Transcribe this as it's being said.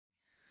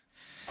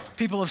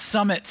People of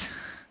Summit,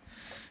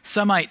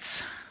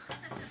 Summites,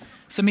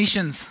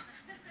 Summetians.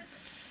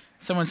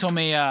 Someone told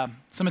me,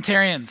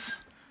 Summitarians.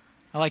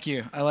 I like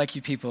you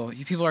people.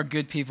 You people are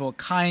good people,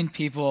 kind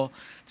people.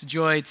 It's a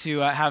joy to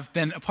have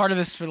been a part of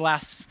this for the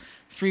last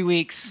 3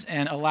 weeks,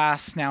 and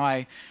alas, now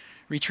I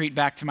retreat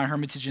back to my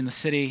hermitage in the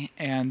city,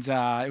 and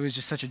it was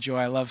just such a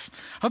joy. I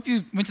hope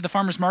you went to the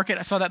farmer's market.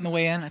 I saw that on the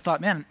way in. I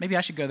thought, man, maybe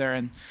I should go there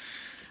and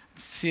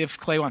see if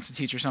Clay wants to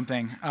teach or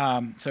something.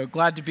 So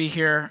glad to be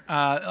here.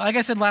 Like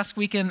I said last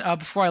weekend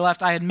before I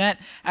left, I had met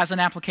as an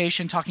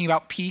application talking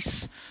about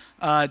peace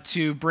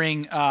to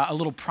bring a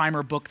little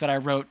primer book that I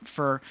wrote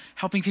for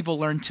helping people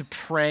learn to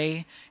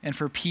pray and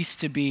for peace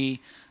to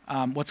be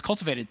what's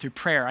cultivated through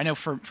prayer. I know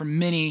for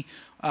many,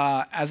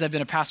 as I've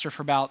been a pastor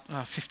for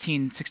about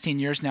 15, 16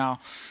 years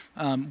now,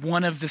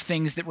 one of the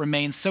things that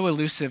remains so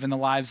elusive in the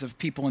lives of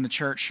people in the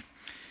church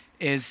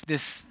is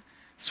this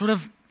sort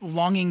of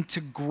longing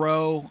to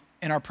grow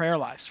in our prayer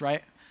lives,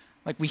 right?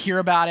 Like we hear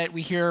about it,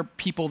 we hear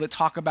people that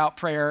talk about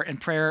prayer, and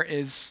prayer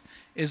is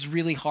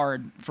really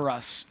hard for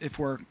us if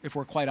we're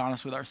quite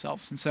honest with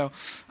ourselves. And so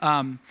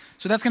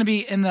that's going to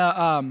be in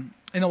the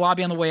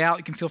lobby on the way out.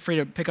 You can feel free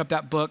to pick up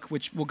that book,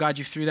 which will guide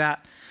you through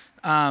that.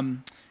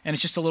 And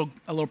it's just a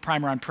little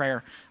primer on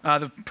prayer.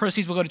 The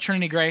proceeds will go to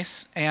Trinity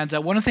Grace, and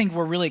one of the things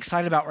we're really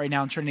excited about right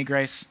now in Trinity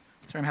Grace.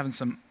 Sorry, I'm having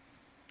some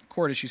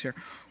cord issues here.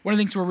 One of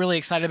the things we're really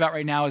excited about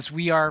right now is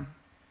we're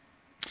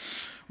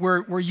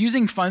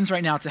using funds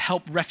right now to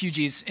help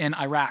refugees in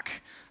Iraq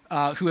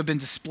who have been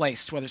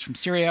displaced, whether it's from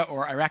Syria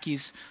or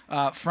Iraqis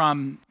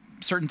from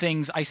certain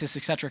things, ISIS,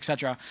 et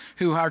cetera,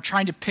 who are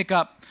trying to pick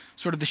up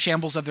sort of the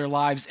shambles of their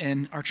lives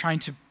and are trying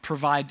to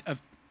provide a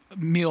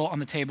meal on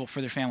the table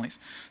for their families.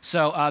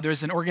 So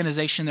there's an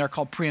organization there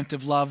called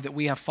Preemptive Love that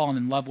we have fallen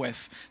in love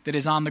with that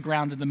is on the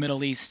ground in the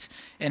Middle East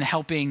and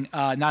helping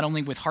not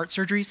only with heart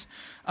surgeries,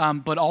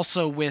 but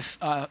also with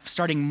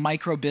starting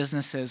micro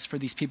businesses for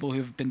these people who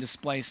have been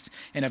displaced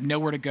and have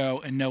nowhere to go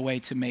and no way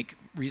to make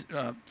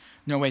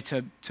no way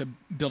to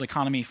build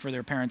economy for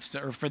their parents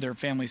or for their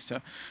families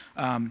to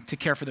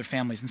care for their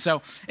families. And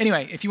so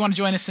anyway, if you want to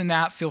join us in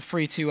that, feel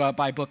free to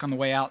buy a book on the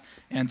way out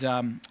and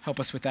help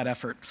us with that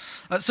effort.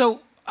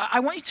 So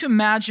I want you to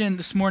imagine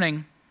this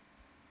morning,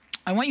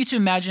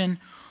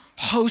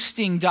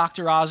 hosting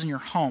Dr. Oz in your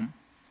home,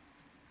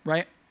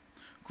 right?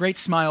 Great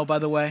smile, by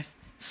the way.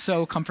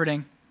 So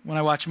comforting. When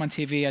I watch him on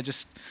TV, I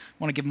just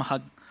want to give him a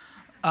hug.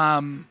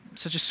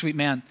 Such a sweet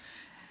man.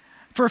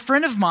 For a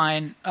friend of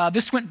mine,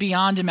 this went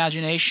beyond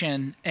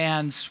imagination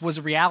and was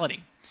a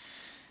reality.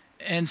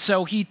 And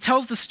so he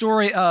tells the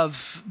story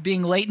of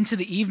being late into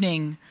the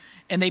evening,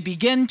 and they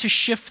begin to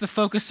shift the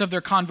focus of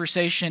their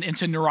conversation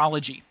into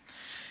neurology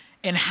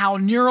and how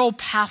neural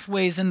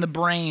pathways in the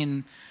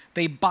brain,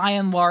 they by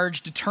and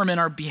large determine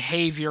our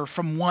behavior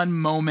from one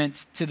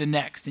moment to the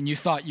next. And you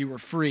thought you were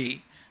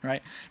free,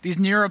 right? These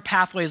neural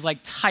pathways like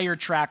tire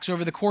tracks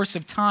over the course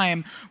of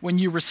time, when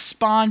you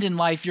respond in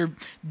life, you're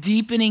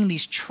deepening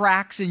these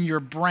tracks in your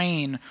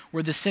brain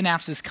where the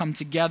synapses come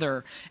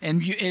together,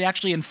 and it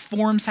actually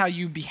informs how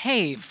you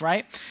behave,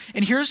 right?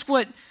 And here's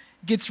what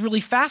gets really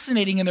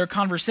fascinating in their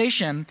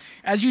conversation.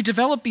 As you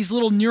develop these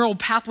little neural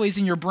pathways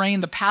in your brain,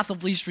 the path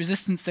of least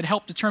resistance that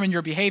help determine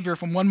your behavior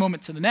from one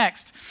moment to the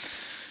next,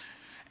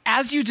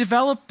 as you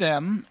develop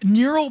them,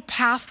 neural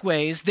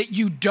pathways that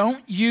you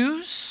don't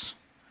use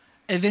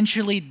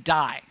eventually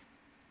die.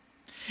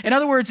 In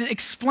other words, it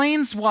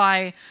explains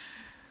why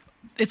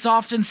it's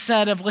often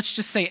said of, let's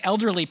just say,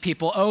 elderly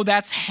people, oh,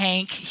 that's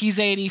Hank, he's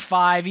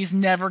 85, he's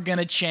never going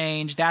to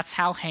change, that's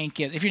how Hank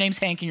is. If your name's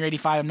Hank and you're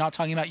 85, I'm not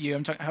talking about you,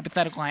 I'm talking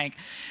hypothetical Hank.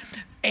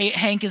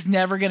 Hank is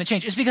never going to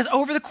change. It's because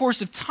over the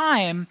course of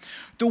time,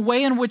 the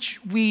way in which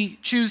we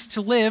choose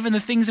to live and the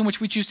things in which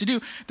we choose to do,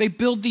 they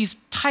build these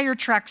tire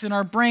tracks in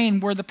our brain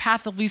where the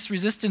path of least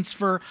resistance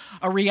for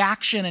a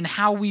reaction and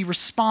how we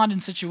respond in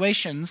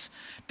situations,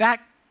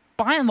 that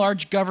by and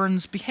large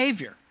governs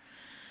behavior.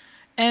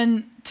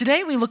 And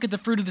today we look at the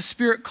fruit of the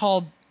Spirit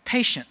called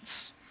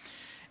patience.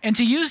 And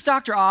to use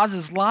Dr.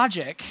 Oz's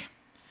logic,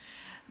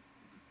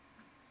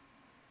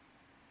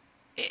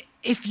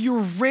 if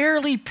you're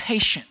rarely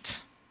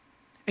patient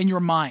in your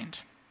mind,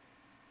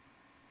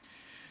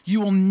 you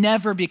will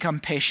never become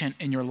patient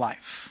in your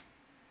life.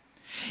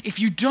 If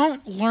you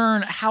don't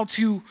learn how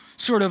to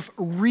sort of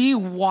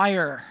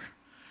rewire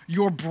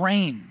your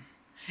brain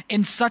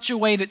in such a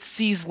way that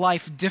sees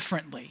life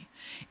differently,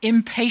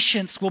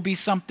 impatience will be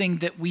something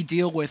that we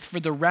deal with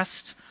for the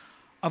rest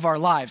of our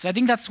lives. I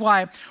think that's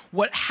why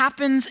what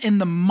happens in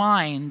the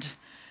mind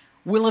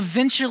will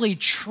eventually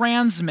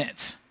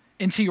transmit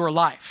into your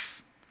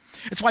life.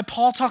 It's why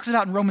Paul talks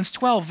about in Romans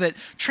 12 that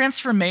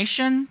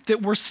transformation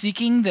that we're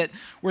seeking, that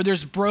where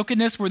there's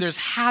brokenness, where there's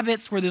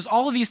habits, where there's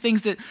all of these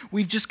things that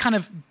we've just kind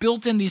of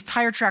built in these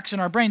tire tracks in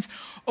our brains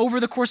over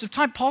the course of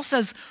time. Paul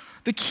says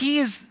the key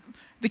is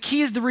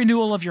the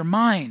renewal of your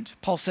mind,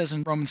 Paul says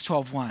in Romans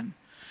 12:1.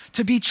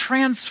 To be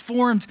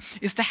transformed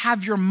is to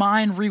have your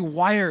mind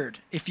rewired,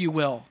 if you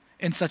will,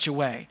 in such a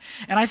way.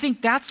 And I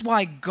think that's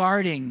why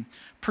guarding,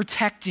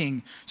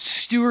 protecting,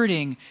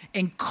 stewarding,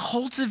 and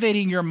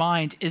cultivating your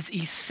mind is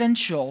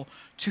essential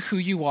to who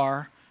you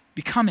are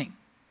becoming.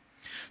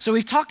 So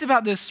we've talked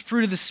about this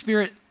Fruit of the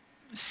Spirit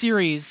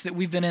series that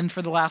we've been in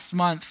for the last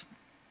month.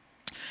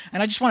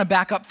 And I just want to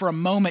back up for a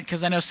moment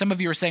because I know some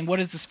of you are saying, what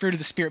does this fruit of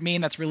the Spirit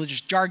mean? That's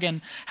religious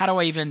jargon. How do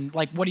I even,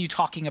 what are you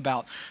talking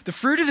about? The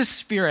fruit of the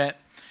Spirit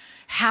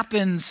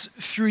happens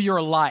through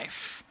your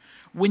life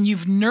when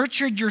you've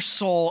nurtured your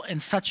soul in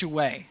such a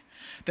way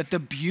that the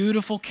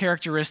beautiful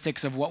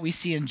characteristics of what we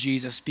see in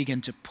Jesus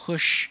begin to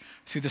push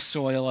through the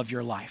soil of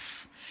your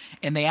life.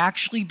 And they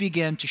actually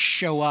begin to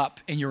show up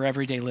in your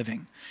everyday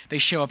living. They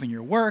show up in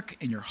your work,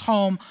 in your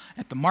home,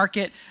 at the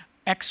market,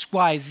 X,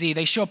 Y, Z.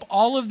 They show up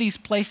all of these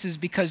places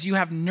because you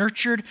have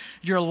nurtured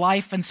your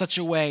life in such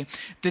a way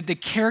that the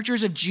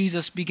characters of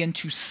Jesus begin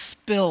to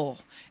spill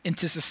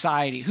into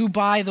society, who,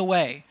 by the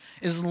way,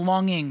 is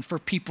longing for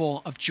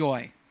people of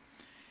joy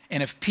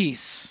and of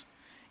peace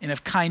and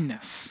of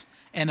kindness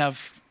and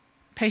of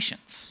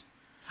patience.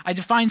 I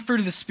defined fruit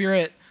of the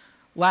Spirit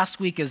last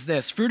week as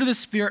this. Fruit of the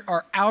Spirit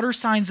are outer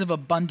signs of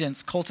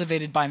abundance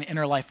cultivated by an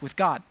inner life with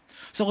God.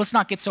 So let's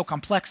not get so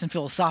complex and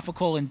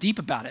philosophical and deep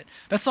about it.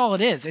 That's all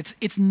it is.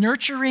 It's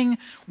nurturing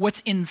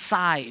what's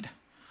inside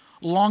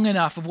long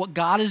enough of what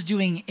God is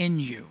doing in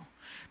you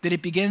that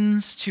it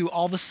begins to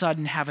all of a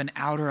sudden have an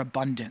outer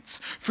abundance.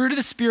 Fruit of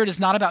the Spirit is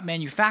not about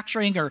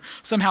manufacturing or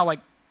somehow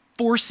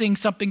forcing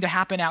something to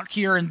happen out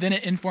here and then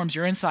it informs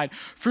your inside.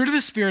 Fruit of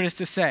the Spirit is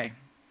to say,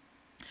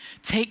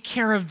 take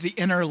care of the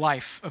inner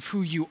life of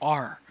who you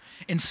are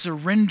and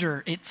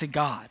surrender it to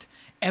God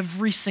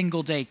every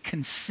single day.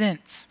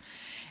 Consent.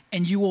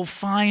 And you will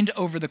find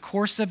over the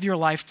course of your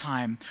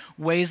lifetime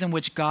ways in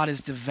which God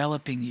is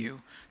developing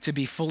you to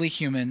be fully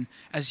human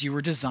as you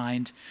were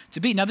designed to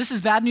be. Now, this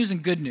is bad news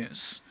and good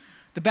news.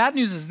 The bad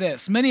news is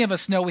this. Many of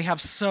us know we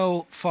have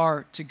so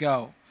far to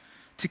go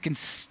to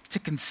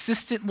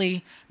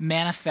consistently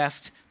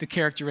manifest the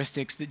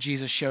characteristics that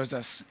Jesus shows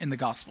us in the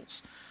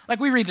Gospels.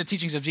 We read the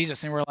teachings of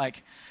Jesus and we're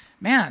like,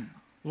 man,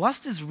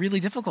 lust is really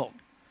difficult.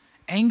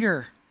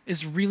 Anger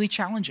is really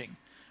challenging.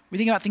 We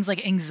think about things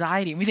like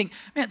anxiety and we think,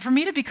 man, for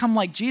me to become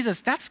like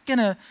Jesus, that's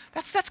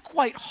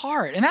quite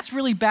hard. And that's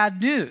really bad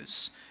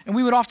news. And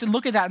we would often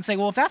look at that and say,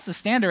 well, if that's the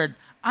standard,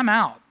 I'm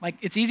out.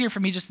 It's easier for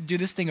me just to do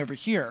this thing over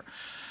here.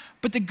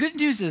 But the good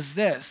news is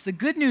this. The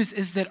good news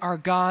is that our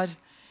God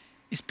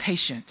is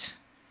patient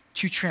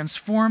to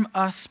transform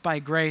us by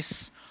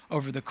grace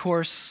over the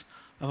course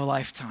of a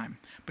lifetime.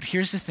 But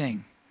here's the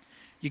thing.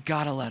 You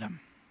gotta let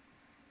him.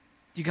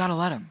 You gotta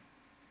let him.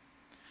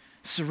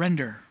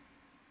 Surrender.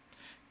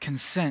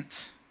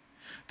 Consent.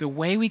 The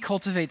way we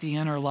cultivate the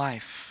inner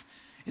life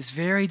is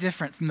very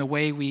different from the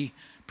way we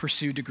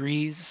pursue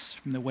degrees,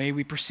 from the way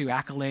we pursue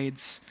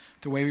accolades,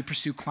 the way we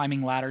pursue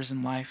climbing ladders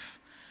in life.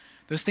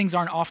 Those things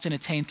aren't often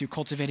attained through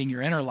cultivating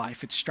your inner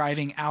life. It's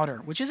striving outer,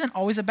 which isn't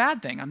always a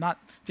bad thing. I'm not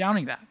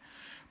downing that.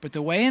 But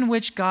the way in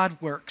which God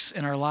works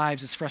in our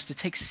lives is for us to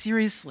take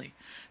seriously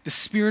the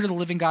Spirit of the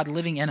living God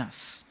living in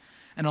us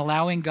and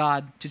allowing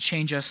God to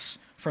change us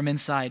from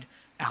inside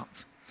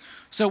out.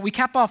 So we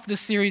cap off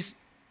this series.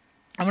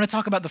 I want to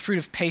talk about the fruit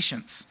of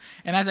patience.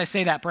 And as I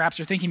say that, perhaps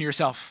you're thinking to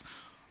yourself,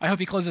 I hope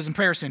he closes in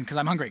prayer soon because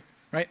I'm hungry,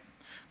 right?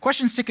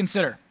 Questions to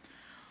consider.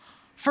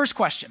 First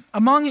question,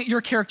 among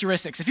your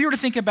characteristics, if you were to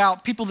think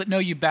about people that know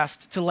you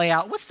best to lay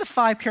out, what's the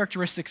 5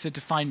 characteristics that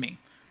define me?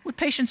 Would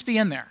patience be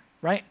in there,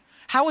 right?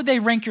 How would they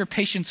rank your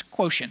patience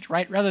quotient,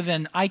 right? Rather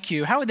than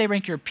IQ, how would they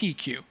rank your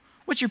PQ?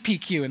 What's your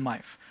PQ in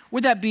life?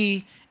 Would that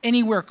be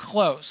anywhere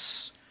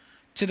close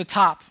to the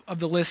top of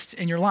the list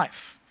in your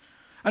life?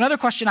 Another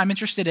question I'm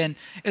interested in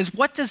is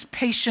what does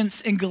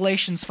patience in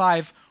Galatians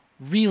 5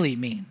 really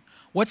mean?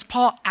 What's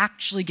Paul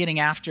actually getting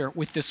after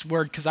with this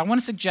word? Because I want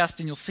to suggest,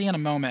 and you'll see in a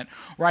moment,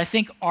 where I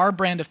think our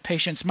brand of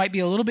patience might be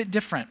a little bit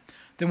different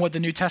than what the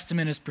New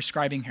Testament is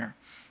prescribing here.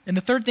 And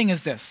the third thing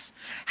is this.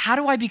 How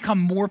do I become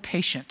more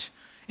patient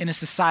in a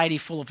society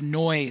full of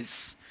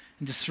noise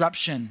and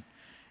disruption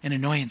and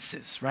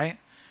annoyances, right?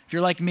 If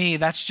you're like me,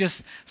 that's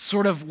just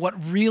sort of what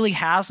really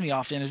has me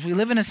often, is we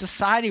live in a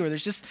society where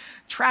there's just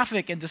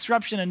traffic and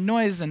disruption and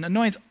noise and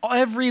annoyance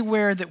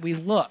everywhere that we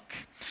look.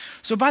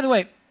 So by the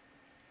way,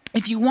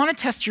 if you want to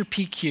test your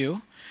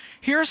PQ,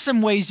 here are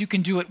some ways you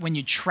can do it when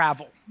you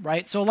travel,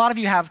 right? So a lot of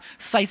you have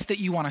sites that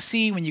you want to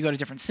see when you go to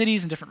different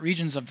cities and different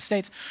regions of the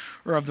States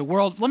or of the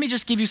world. Let me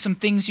just give you some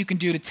things you can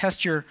do to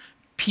test your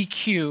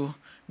PQ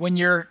when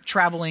you're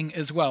traveling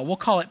as well. We'll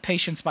call it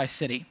patience by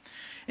city.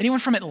 Anyone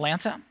from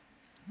Atlanta,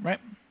 right?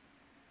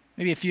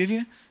 Maybe a few of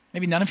you,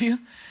 maybe none of you.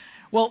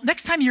 Well,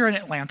 next time you're in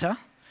Atlanta,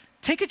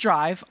 take a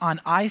drive on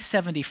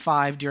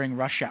I-75 during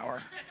rush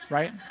hour,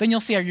 right? Then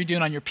you'll see how you're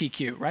doing on your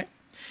PQ, right?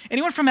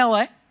 Anyone from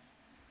LA?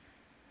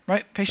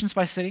 Right? Patience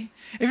by city.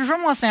 If you're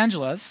from Los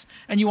Angeles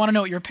and you want to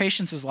know what your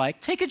patience is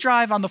like, take a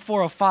drive on the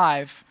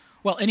 405,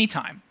 well,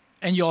 anytime,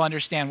 and you'll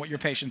understand what your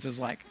patience is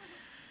like.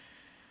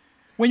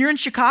 When you're in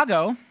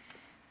Chicago,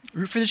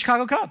 root for the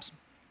Chicago Cubs.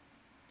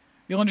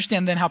 You'll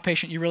understand then how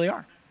patient you really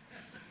are.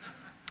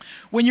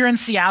 When you're in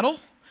Seattle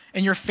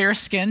and you're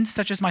fair-skinned,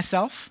 such as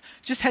myself,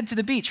 just head to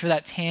the beach for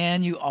that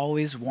tan you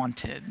always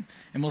wanted,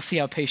 and we'll see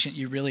how patient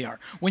you really are.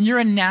 When you're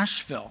in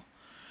Nashville,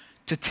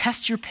 to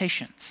test your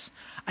patience,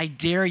 I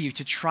dare you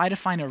to try to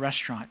find a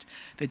restaurant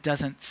that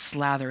doesn't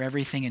slather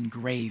everything in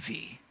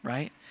gravy,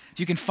 right? If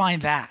you can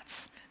find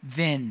that,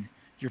 then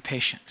you're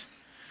patient.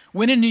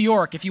 When in New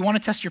York, if you want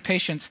to test your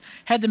patience,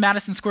 head to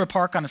Madison Square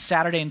Park on a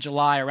Saturday in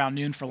July around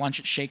noon for lunch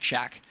at Shake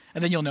Shack,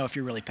 and then you'll know if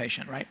you're really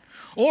patient, right?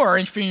 Or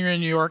if you're in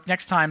New York,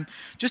 next time,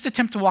 just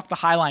attempt to walk the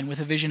High Line with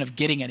a vision of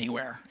getting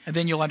anywhere, and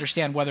then you'll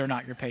understand whether or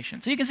not you're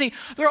patient. So you can see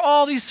there are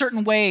all these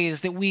certain ways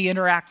that we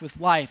interact with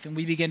life, and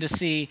we begin to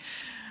see,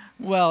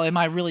 well, am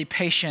I really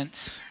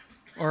patient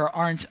or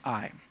aren't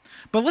I?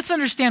 But let's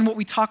understand what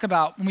we talk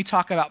about when we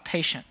talk about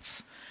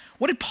patience.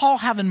 What did Paul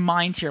have in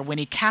mind here when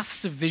he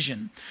casts a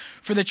vision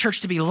for the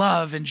church to be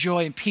love and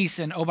joy and peace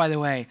and, oh, by the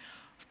way,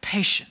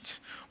 patient?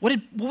 What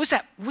was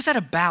that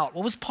about?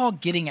 What was Paul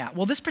getting at?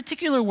 Well, this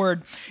particular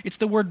word, it's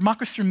the word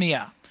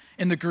makrothumia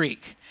in the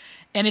Greek.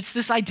 And it's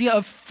this idea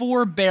of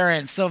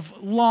forbearance, of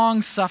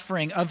long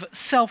suffering, of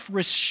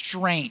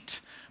self-restraint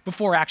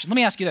before action. Let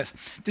me ask you this.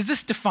 Does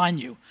this define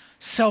you?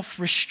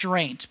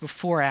 Self-restraint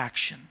before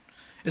action.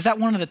 Is that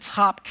one of the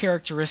top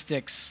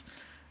characteristics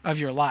of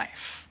your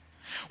life?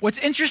 What's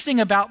interesting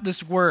about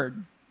this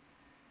word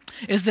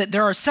is that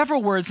there are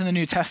several words in the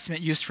New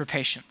Testament used for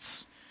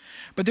patience,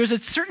 but there's a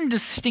certain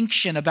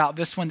distinction about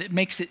this one that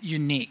makes it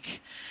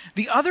unique.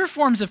 The other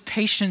forms of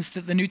patience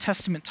that the New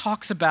Testament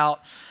talks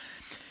about,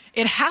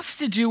 it has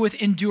to do with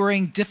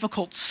enduring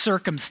difficult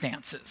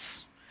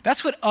circumstances.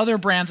 That's what other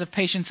brands of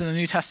patience in the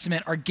New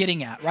Testament are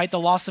getting at, right? The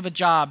loss of a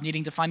job,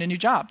 needing to find a new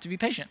job to be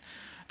patient.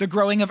 The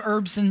growing of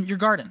herbs in your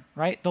garden,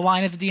 right? The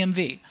line of the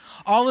DMV.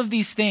 All of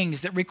these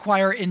things that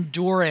require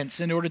endurance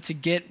in order to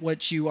get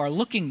what you are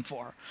looking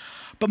for.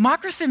 But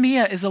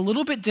makrothumia is a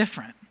little bit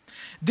different.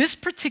 This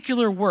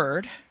particular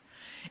word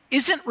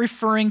isn't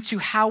referring to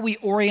how we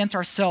orient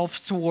ourselves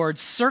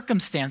towards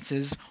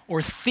circumstances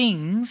or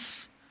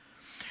things.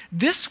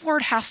 This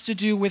word has to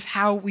do with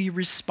how we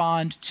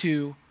respond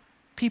to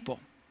people.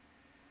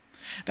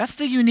 That's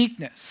the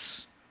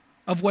uniqueness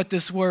of what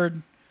this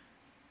word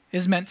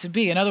is meant to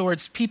be. In other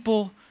words,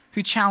 people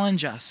who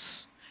challenge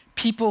us,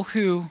 people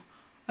who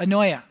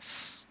annoy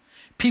us,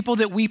 people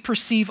that we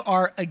perceive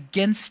are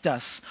against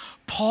us.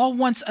 Paul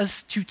wants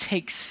us to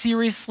take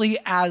seriously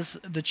as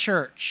the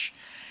church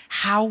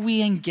how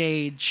we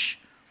engage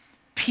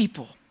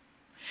people.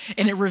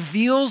 And it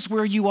reveals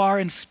where you are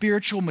in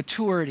spiritual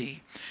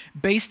maturity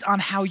based on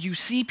how you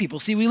see people.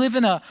 See, we live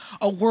in a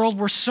world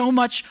where so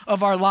much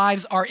of our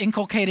lives are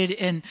inculcated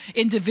in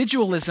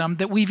individualism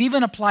that we've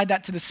even applied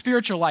that to the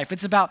spiritual life.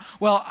 It's about,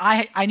 well,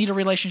 I need a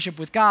relationship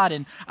with God,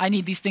 and I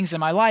need these things in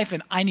my life,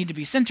 and I need to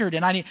be centered,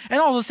 and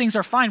all those things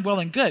are fine, well,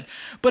 and good.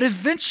 But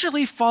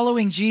eventually,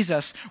 following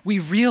Jesus, we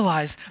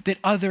realize that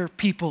other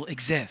people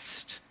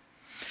exist,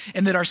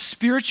 and that our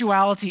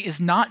spirituality is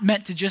not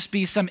meant to just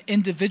be some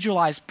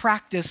individualized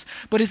practice,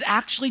 but is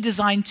actually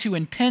designed to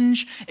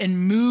impinge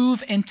and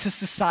move into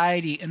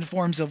society in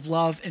forms of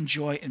love and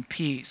joy and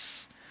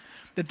peace.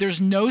 That there's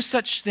no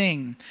such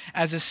thing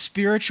as a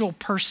spiritual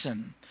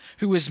person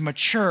who is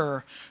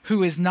mature,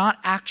 who is not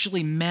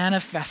actually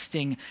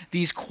manifesting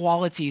these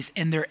qualities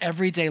in their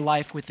everyday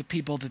life with the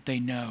people that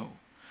they know.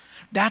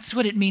 That's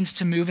what it means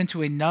to move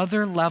into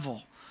another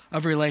level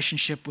of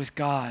relationship with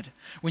God,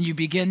 when you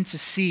begin to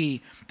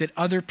see that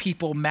other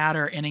people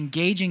matter and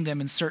engaging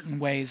them in certain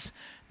ways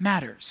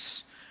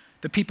matters.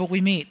 The people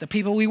we meet, the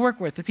people we work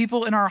with, the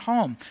people in our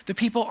home, the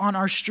people on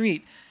our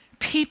street.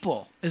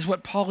 People is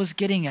what Paul is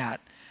getting at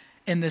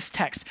in this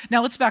text.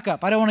 Now let's back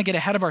up. I don't want to get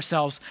ahead of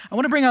ourselves. I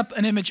want to bring up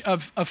an image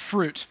of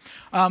fruit.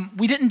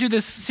 We didn't do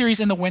this series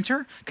in the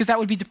winter because that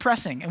would be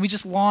depressing and we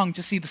just long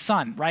to see the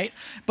sun, right?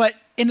 But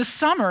in the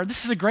summer,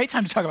 this is a great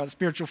time to talk about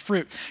spiritual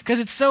fruit because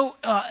it's so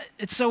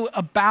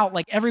about,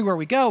 like, everywhere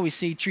we go, we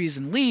see trees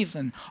and leaves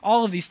and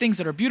all of these things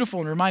that are beautiful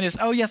and remind us,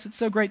 oh yes, it's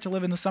so great to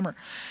live in the summer.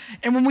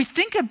 And when we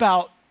think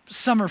about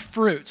summer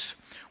fruit,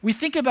 we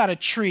think about a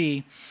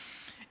tree.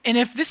 And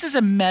if this is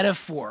a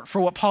metaphor for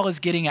what Paul is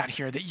getting at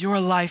here, that your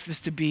life is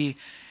to be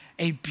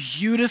a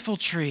beautiful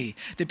tree,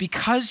 that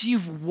because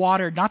you've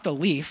watered, not the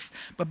leaf,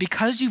 but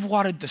because you've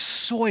watered the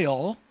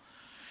soil,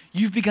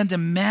 you've begun to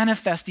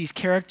manifest these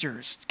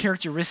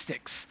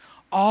characteristics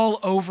all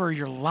over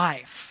your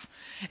life.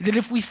 That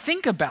if we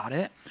think about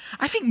it,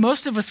 I think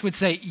most of us would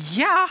say,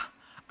 yeah,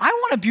 I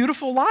want a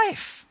beautiful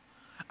life.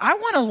 I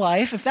want a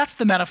life, if that's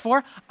the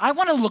metaphor, I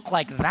want to look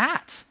like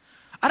that.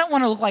 I don't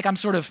want to look like I'm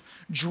sort of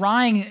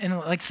drying in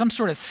like some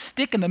sort of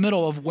stick in the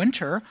middle of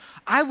winter.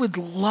 I would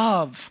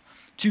love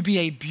to be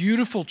a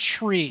beautiful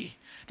tree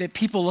that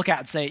people look at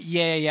and say,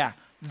 yeah,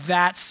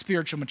 that's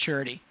spiritual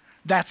maturity.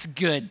 That's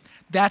good.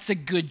 That's a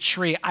good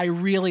tree. I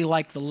really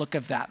like the look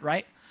of that,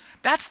 right?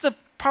 That's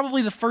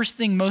probably the first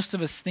thing most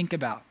of us think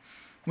about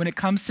when it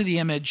comes to the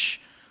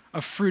image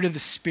of fruit of the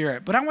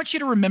Spirit. But I want you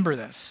to remember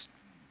this.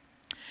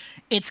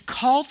 It's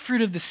called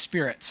fruit of the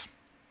Spirit,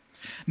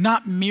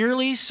 not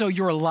merely so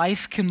your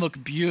life can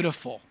look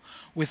beautiful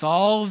with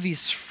all of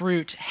these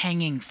fruit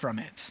hanging from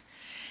it.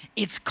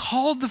 It's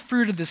called the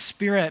fruit of the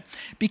Spirit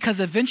because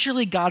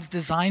eventually God's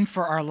design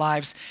for our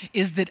lives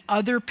is that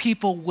other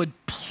people would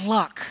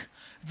pluck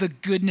the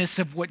goodness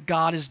of what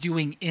God is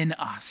doing in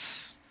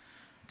us.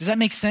 Does that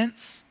make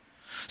sense?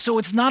 So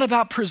it's not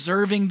about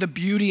preserving the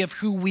beauty of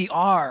who we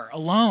are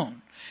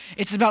alone.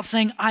 It's about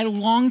saying, I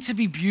long to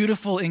be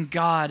beautiful in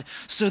God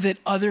so that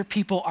other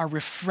people are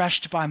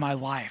refreshed by my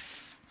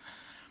life.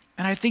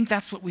 And I think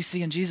that's what we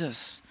see in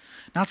Jesus.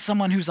 Not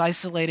someone who's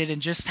isolated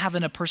and just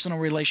having a personal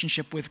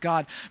relationship with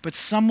God, but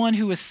someone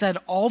who has said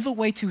all the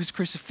way to his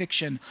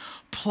crucifixion,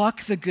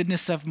 pluck the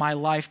goodness of my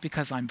life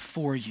because I'm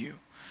for you.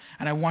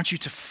 And I want you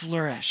to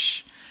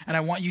flourish. And I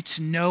want you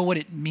to know what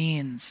it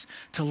means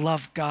to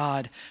love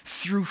God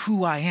through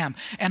who I am.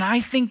 And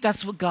I think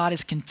that's what God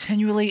is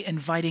continually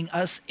inviting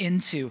us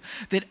into,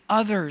 that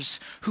others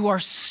who are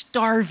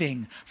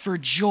starving for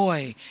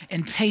joy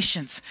and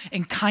patience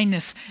and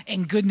kindness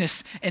and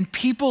goodness and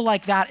people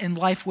like that in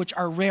life which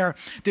are rare,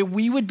 that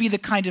we would be the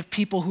kind of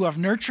people who have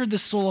nurtured the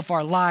soul of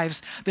our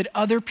lives, that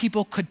other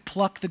people could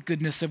pluck the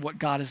goodness of what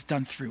God has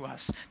done through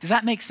us. Does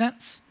that make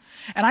sense?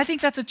 And I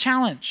think that's a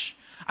challenge.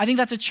 I think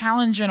that's a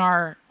challenge in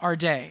our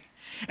day.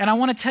 And I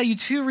want to tell you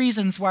 2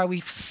 reasons why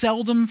we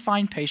seldom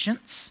find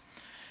patience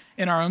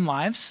in our own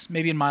lives,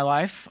 maybe in my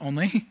life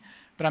only,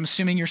 but I'm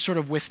assuming you're sort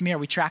of with me. Are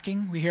we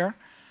tracking? We here?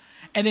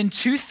 And then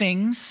 2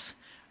 things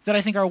that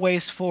I think are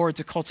ways forward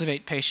to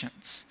cultivate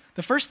patience.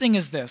 The first thing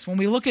is this. When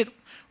we look at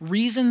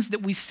reasons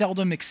that we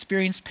seldom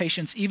experience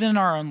patience, even in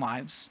our own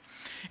lives,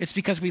 it's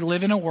because we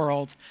live in a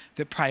world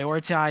that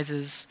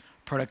prioritizes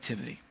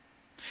productivity.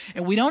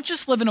 And we don't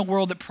just live in a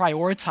world that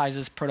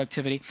prioritizes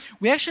productivity.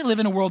 We actually live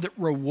in a world that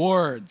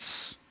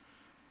rewards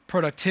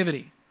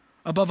productivity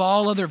above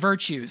all other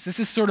virtues. This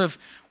is sort of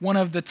one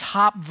of the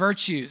top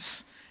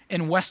virtues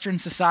in Western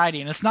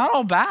society, and it's not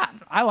all bad.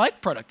 I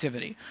like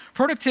productivity.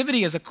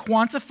 Productivity is a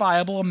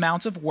quantifiable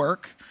amount of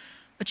work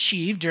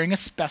achieved during a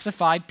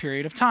specified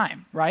period of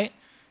time, right?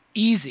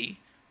 Easy.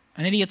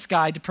 An idiot's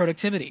guide to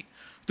productivity.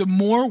 The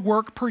more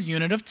work per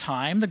unit of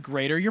time, the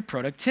greater your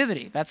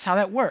productivity. That's how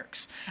that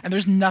works. And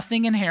there's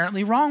nothing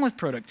inherently wrong with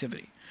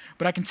productivity.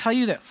 But I can tell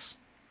you this.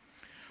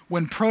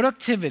 When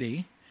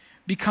productivity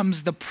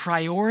becomes the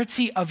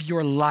priority of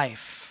your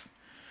life,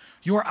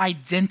 your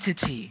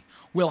identity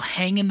will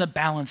hang in the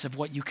balance of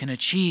what you can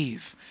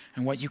achieve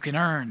and what you can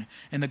earn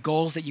and the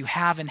goals that you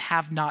have and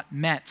have not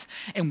met.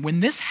 And when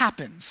this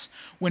happens,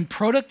 when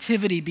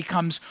productivity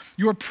becomes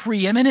your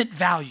preeminent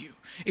value,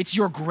 it's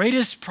your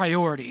greatest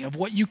priority of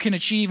what you can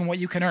achieve and what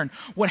you can earn.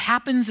 What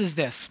happens is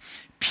this: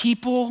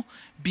 people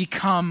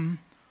become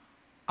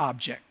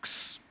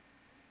objects.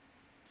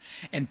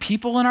 And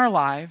people in our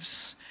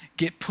lives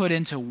get put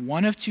into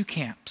one of 2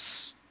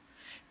 camps.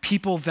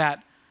 People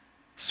that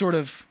sort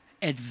of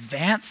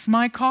advance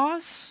my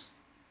cause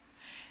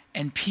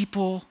and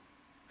people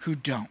who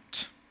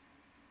don't.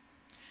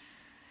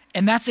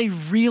 And that's a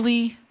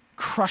really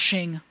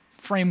crushing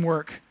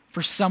framework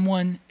for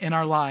someone in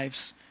our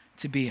lives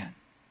to be in.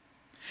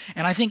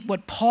 And I think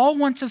what Paul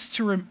wants us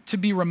to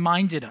be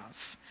reminded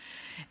of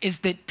is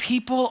that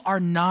people are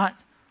not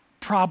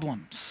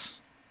problems.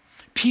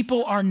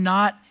 People are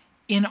not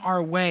in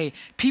our way.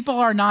 People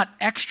are not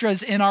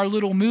extras in our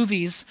little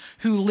movies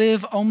who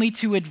live only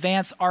to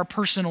advance our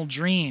personal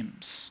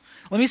dreams.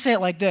 Let me say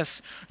it like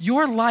this.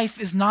 Your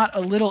life is not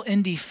a little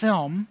indie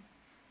film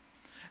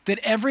that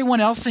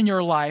everyone else in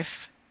your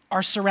life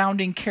are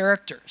surrounding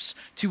characters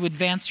to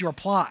advance your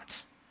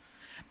plot.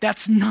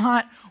 That's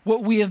not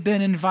what we have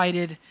been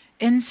invited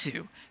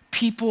into.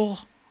 People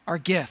are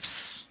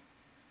gifts.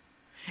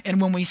 And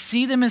when we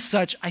see them as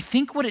such, I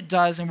think what it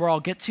does, and where I'll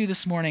get to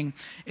this morning,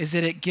 is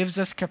that it gives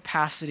us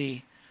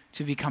capacity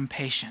to become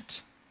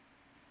patient.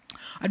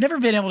 I've never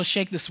been able to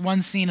shake this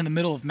one scene in the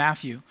middle of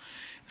Matthew.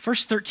 The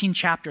first 13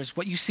 chapters,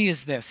 what you see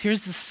is this.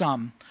 Here's the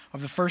sum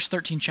of the first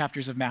 13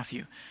 chapters of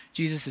Matthew.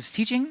 Jesus is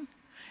teaching,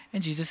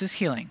 and Jesus is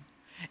healing.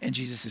 And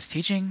Jesus is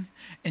teaching,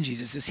 and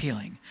Jesus is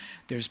healing.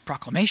 There's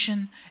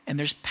proclamation, and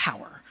there's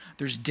power.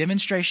 There's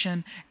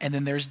demonstration, and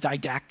then there's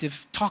didactic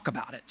talk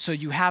about it. So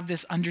you have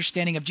this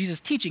understanding of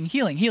Jesus teaching,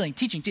 healing,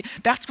 teaching.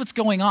 That's what's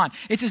going on.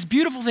 It's this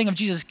beautiful thing of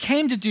Jesus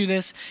came to do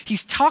this.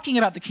 He's talking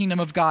about the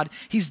kingdom of God.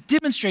 He's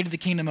demonstrated the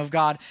kingdom of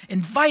God,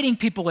 inviting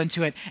people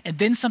into it. And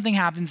then something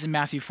happens in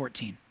Matthew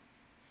 14.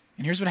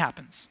 And here's what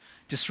happens.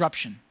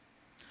 Disruption,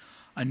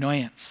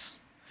 annoyance.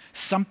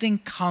 Something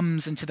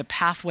comes into the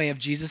pathway of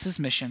Jesus'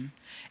 mission,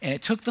 and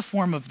it took the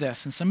form of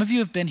this. And some of you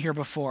have been here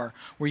before,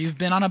 where you've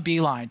been on a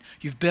beeline,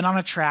 you've been on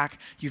a track,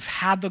 you've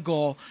had the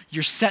goal,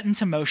 you're set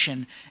into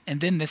motion,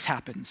 and then this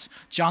happens.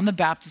 John the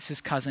Baptist,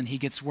 his cousin, he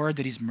gets word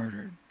that he's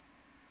murdered,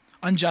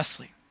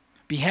 unjustly,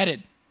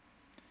 beheaded.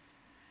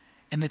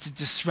 And it's a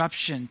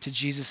disruption to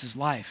Jesus'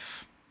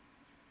 life.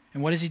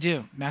 And what does he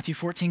do? Matthew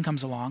 14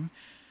 comes along,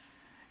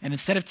 and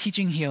instead of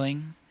teaching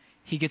healing,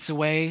 he gets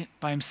away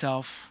by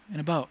himself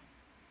in a boat.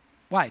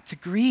 Why? To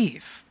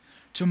grieve,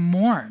 to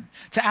mourn,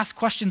 to ask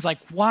questions like,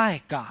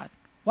 why, God?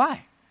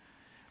 Why?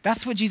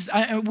 That's what Jesus,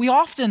 we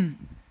often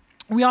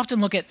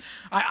look at,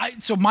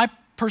 so my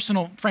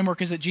personal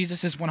framework is that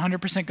Jesus is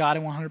 100% God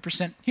and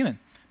 100% human.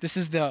 This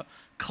is the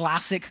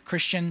classic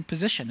Christian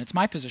position. It's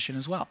my position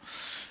as well.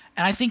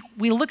 And I think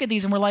we look at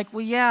these and we're like,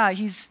 well, yeah,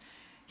 he's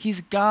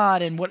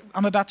God, and what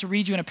I'm about to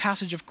read you in a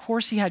passage, of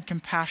course he had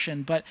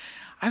compassion, but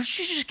I want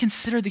you to just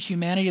consider the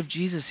humanity of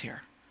Jesus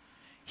here.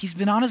 He's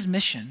been on his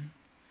mission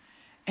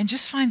and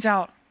just finds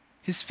out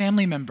his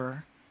family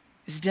member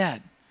is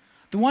dead.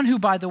 The one who,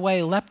 by the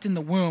way, leapt in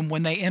the womb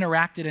when they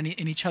interacted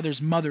in each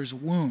other's mother's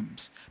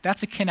wombs.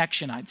 That's a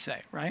connection, I'd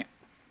say, right?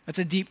 That's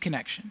a deep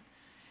connection.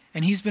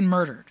 And he's been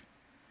murdered.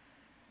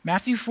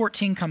 Matthew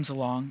 14 comes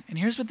along, and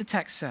here's what the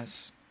text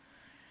says.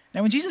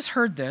 Now, when Jesus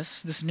heard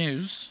this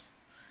news,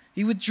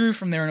 he withdrew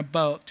from there in a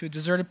boat to a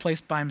deserted place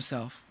by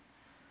himself.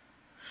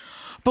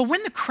 But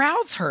when the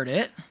crowds heard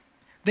it,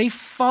 they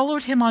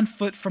followed him on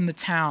foot from the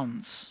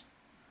towns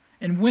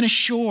and went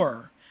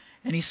ashore,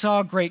 and he saw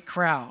a great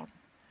crowd,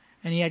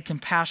 and he had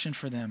compassion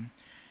for them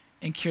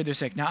and cured their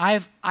sick. Now,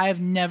 I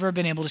have never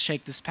been able to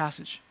shake this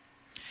passage.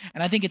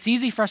 And I think it's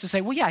easy for us to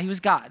say, well, yeah, he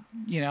was God,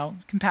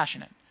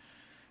 compassionate.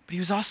 But he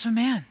was also a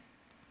man,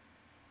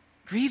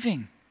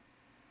 grieving.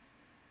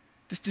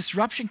 This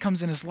disruption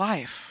comes in his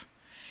life.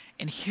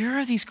 And here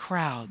are these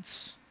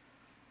crowds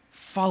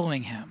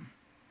following him,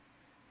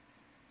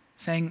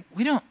 saying,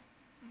 we don't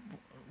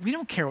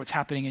care what's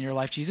happening in your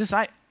life, Jesus.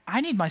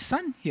 I need my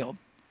son healed.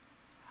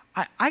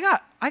 I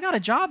got a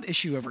job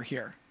issue over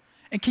here.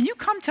 And can you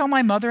come tell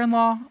my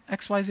mother-in-law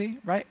XYZ,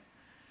 right?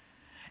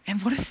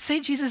 And what does it say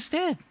Jesus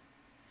did?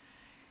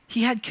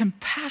 He had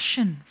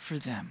compassion for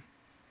them.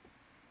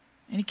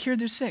 And he cured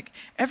their sick.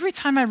 Every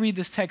time I read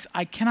this text,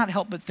 I cannot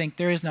help but think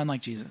there is none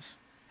like Jesus.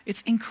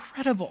 It's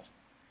incredible.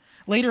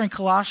 Later in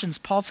Colossians,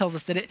 Paul tells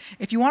us that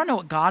if you want to know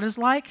what God is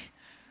like,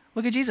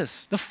 look at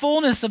Jesus. The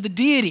fullness of the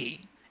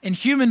deity in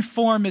human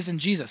form is in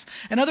Jesus.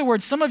 In other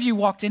words, some of you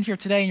walked in here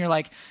today and you're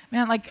like,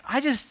 man,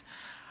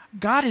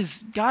 God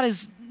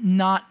is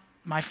not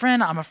my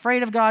friend. I'm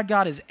afraid of God.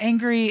 God is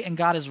angry and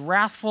God is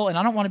wrathful, and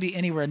I don't want to be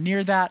anywhere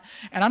near that.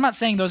 And I'm not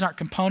saying those aren't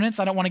components.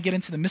 I don't want to get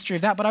into the mystery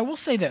of that, but I will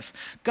say this.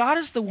 God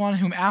is the one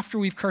whom after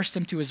we've cursed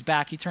him to his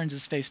back, he turns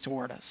his face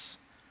toward us.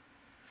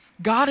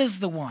 God is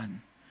the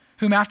one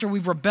whom after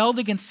we've rebelled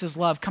against his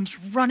love comes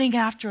running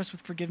after us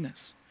with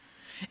forgiveness.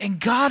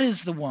 And God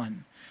is the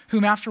one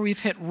whom after we've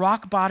hit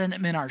rock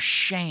bottom in our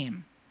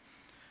shame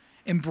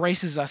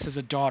embraces us as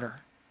a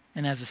daughter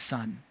and as a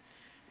son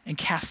and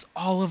casts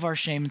all of our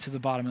shame into the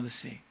bottom of the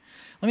sea.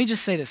 Let me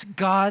just say this.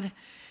 God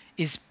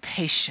is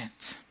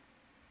patient.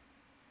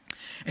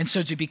 And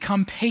so to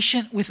become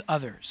patient with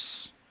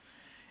others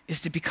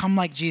is to become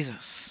like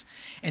Jesus.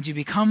 And to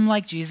become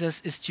like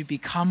Jesus is to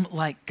become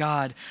like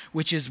God,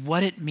 which is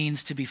what it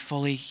means to be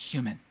fully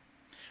human.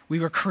 We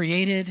were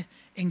created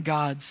in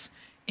God's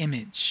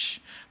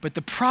image. But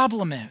the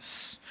problem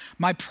is,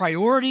 my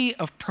priority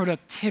of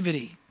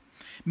productivity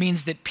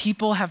means that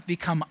people have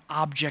become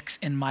objects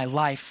in my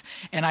life,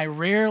 and I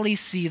rarely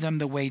see them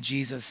the way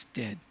Jesus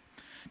did.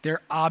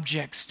 They're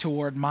objects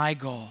toward my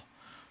goal,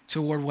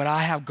 toward what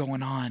I have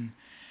going on,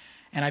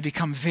 and I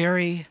become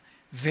very,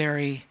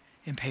 very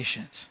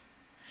impatient.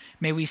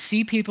 May we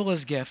see people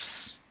as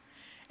gifts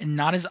and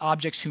not as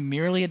objects who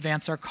merely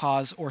advance our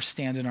cause or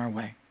stand in our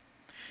way.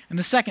 And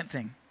the second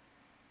thing,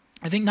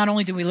 I think not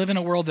only do we live in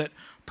a world that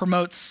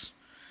promotes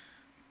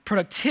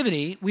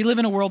productivity, we live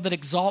in a world that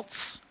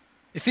exalts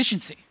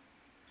efficiency.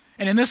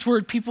 And in this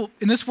world,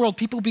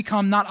 people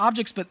become not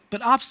objects, but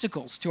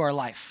obstacles to our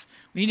life.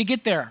 We need to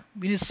get there.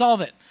 We need to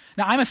solve it.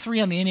 Now, I'm a 3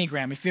 on the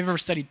Enneagram. If you've ever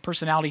studied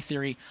personality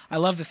theory, I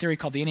love the theory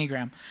called the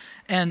Enneagram.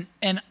 And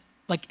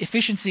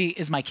efficiency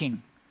is my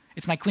king.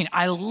 It's my queen.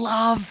 I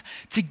love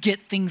to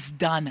get things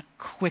done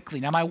quickly.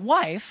 Now, my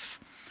wife,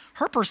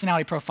 her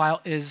personality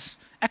profile is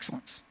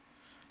excellence.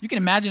 You can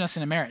imagine us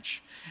in a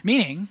marriage,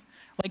 meaning,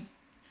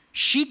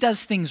 she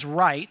does things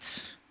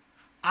right,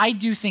 I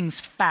do things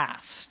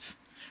fast.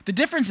 The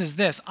difference is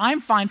this: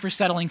 I'm fine for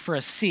settling for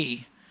a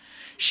C.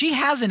 She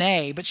has an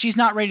A, but she's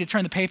not ready to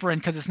turn the paper in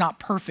because it's not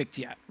perfect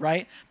yet,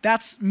 right?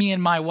 That's me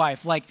and my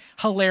wife,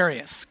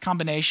 hilarious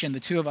combination the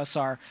two of us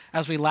are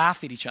as we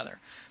laugh at each other.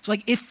 So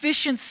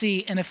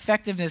efficiency and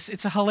effectiveness,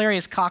 it's a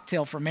hilarious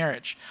cocktail for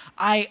marriage.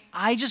 I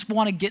just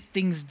want to get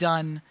things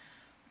done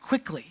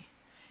quickly.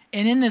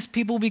 And in this,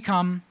 people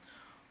become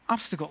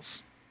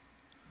obstacles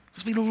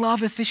because we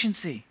love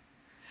efficiency.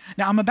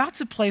 Now, I'm about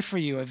to play for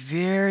you a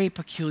very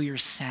peculiar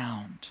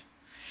sound.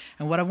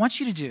 And what I want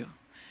you to do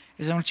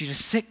is I want you to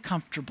sit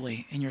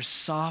comfortably in your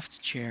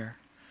soft chair.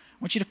 I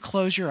want you to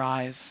close your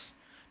eyes.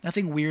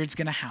 Nothing weird's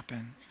going to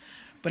happen.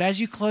 But as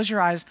you close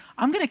your eyes,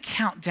 I'm going to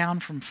count down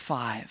from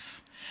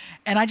 5.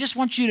 And I just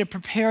want you to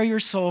prepare your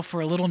soul for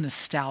a little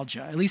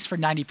nostalgia, at least for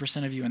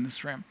 90% of you in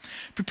this room.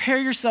 Prepare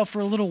yourself for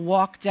a little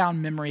walk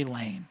down memory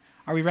lane.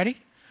 Are we ready?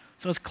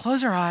 So let's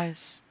close our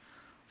eyes.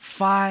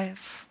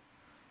 5,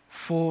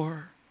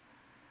 4,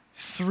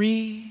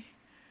 3,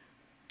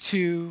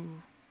 2,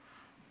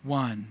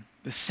 1.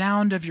 The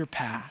sound of your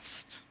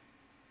past.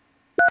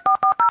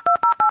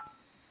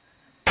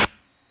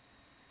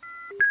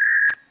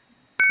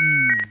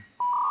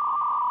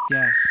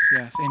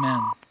 Yes,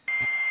 amen.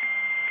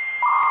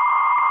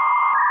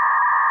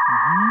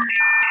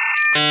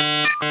 Yes,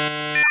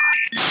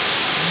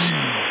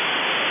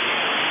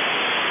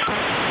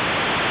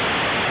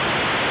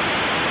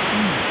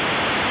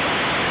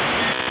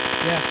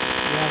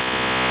 yes.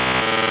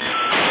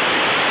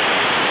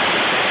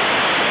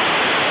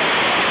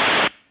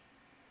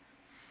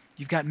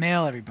 You've got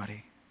mail,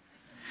 everybody.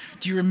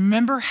 Do you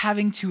remember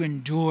having to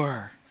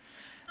endure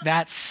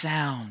that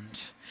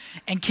sound?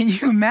 And can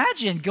you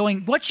imagine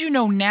what you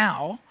know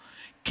now,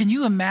 can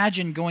you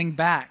imagine going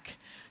back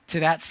to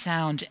that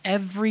sound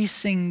every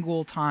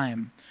single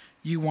time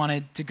you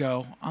wanted to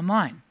go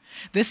online?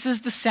 This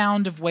is the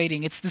sound of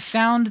waiting. It's the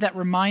sound that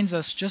reminds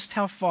us just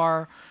how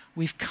far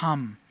we've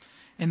come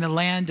in the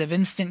land of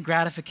instant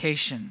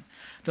gratification,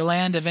 the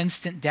land of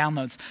instant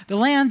downloads, the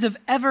land of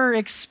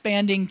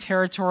ever-expanding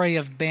territory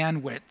of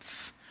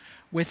bandwidth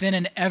within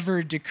an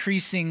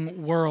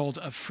ever-decreasing world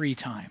of free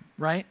time,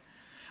 right?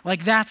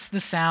 Like that's the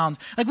sound.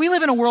 Like we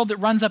live in a world that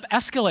runs up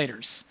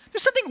escalators.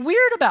 There's something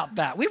weird about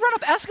that. We run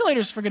up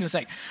escalators, for goodness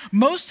sake.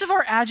 Most of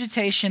our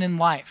agitation in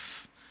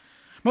life,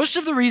 most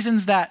of the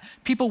reasons that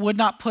people would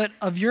not put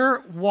of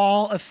your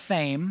wall of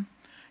fame,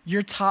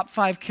 your top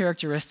 5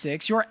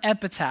 characteristics, your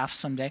epitaph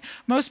someday,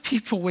 most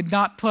people would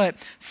not put,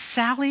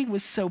 Sally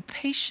was so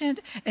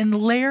patient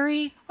and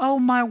Larry, oh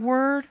my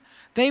word,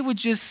 they would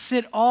just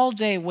sit all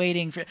day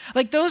waiting for,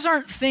 like those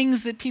aren't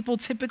things that people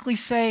typically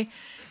say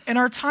in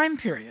our time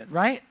period,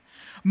 right?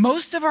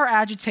 Most of our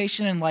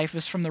agitation in life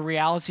is from the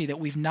reality that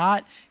we've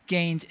not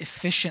gained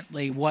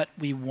efficiently what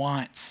we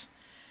want,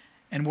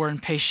 and we're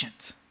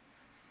impatient.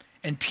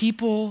 And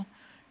people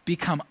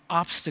become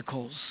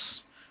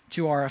obstacles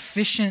to our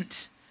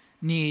efficient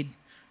need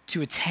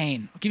to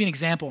attain. I'll give you an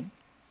example,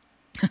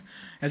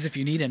 as if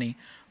you need any.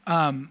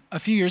 A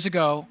few years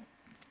ago,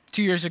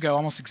 2 years ago,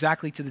 almost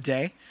exactly to the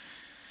day,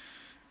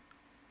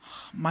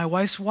 my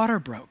wife's water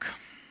broke.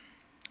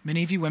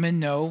 Many of you women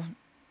know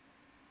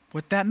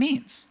what that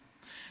means.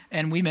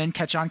 And we men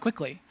catch on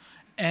quickly.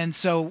 And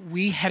so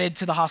we headed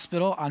to the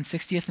hospital on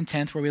 60th and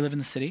 10th, where we live in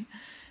the city.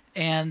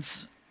 And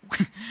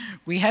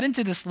we head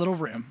into this little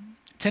room,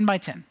 10 by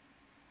 10.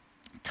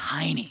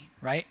 Tiny,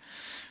 right?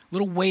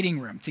 Little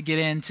waiting room to get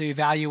in to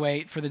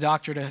evaluate, for the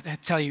doctor to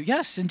tell you,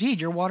 yes, indeed,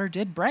 your water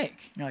did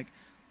break. You're like,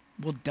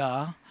 well,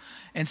 duh.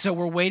 And so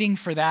we're waiting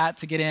for that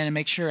to get in and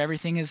make sure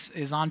everything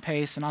is on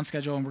pace and on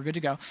schedule and we're good to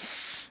go.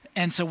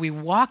 And so we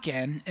walk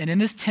in, and in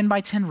this 10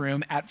 by 10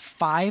 room at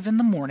 5 in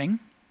the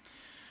morning,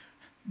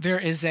 there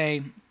is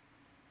a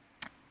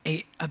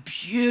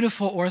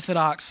beautiful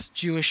Orthodox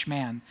Jewish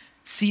man,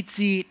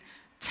 tzitzit,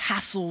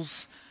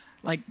 tassels,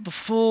 like the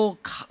full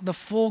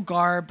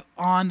garb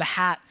on, the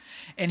hat,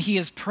 and he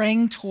is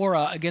praying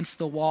Torah against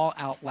the wall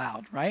out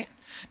loud, right?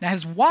 Now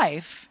his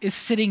wife is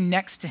sitting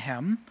next to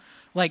him,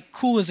 like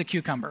cool as a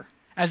cucumber,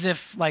 as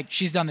if like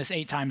she's done this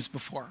 8 times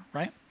before,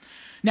 right?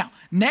 Now,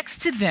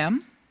 next to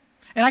them,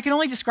 and I can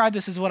only describe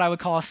this as what I would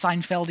call a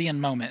Seinfeldian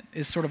moment,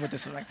 is sort of what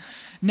this is like.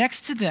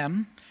 Next to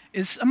them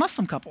is a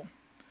Muslim couple,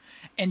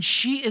 and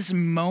she is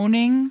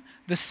moaning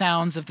the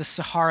sounds of the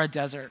Sahara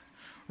Desert,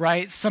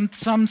 right?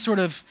 Some sort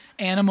of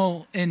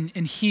animal in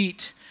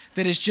heat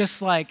that is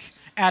just like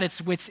at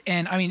its wit's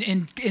end. I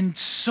mean, in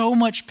so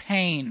much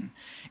pain,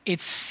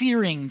 it's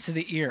searing to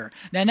the ear.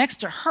 Now, next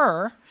to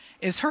her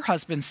is her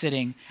husband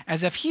sitting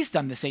as if he's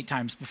done this 8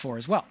 times before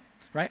as well,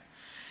 right?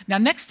 Now,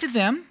 next to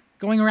them,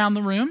 going around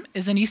the room,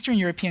 is an Eastern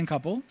European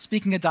couple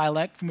speaking a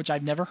dialect from which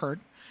I've never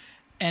heard,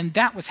 and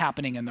that was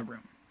happening in the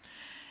room.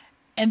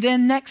 And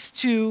then next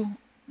to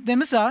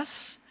them is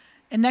us,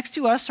 and next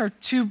to us are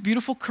 2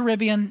 beautiful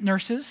Caribbean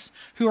nurses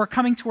who are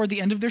coming toward the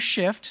end of their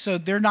shift, so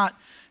they're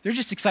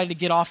just excited to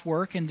get off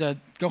work and to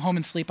go home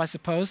and sleep, I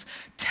suppose,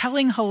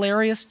 telling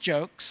hilarious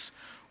jokes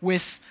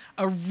with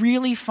a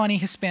really funny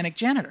Hispanic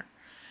janitor.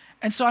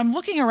 And so I'm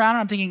looking around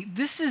and I'm thinking,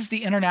 this is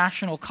the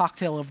international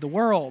cocktail of the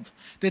world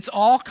that's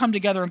all come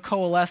together and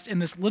coalesced in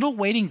this little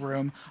waiting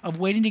room of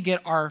waiting to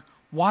get our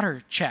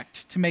water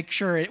checked to make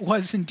sure it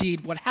was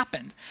indeed what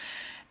happened.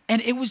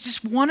 And it was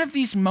just one of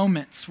these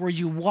moments where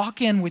you walk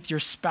in with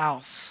your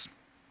spouse.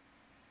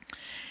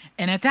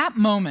 And at that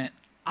moment,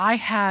 I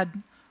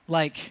had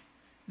like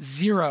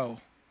 0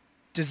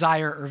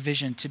 desire or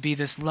vision to be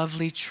this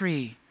lovely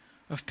tree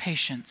of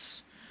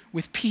patience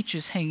with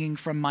peaches hanging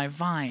from my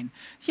vine.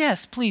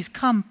 Yes, please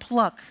come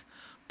pluck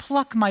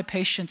my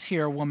patience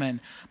here, woman.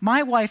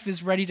 My wife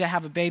is ready to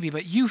have a baby,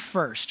 but you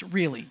first,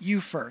 really,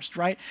 you first,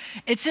 right?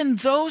 It's in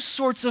those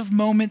sorts of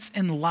moments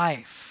in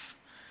life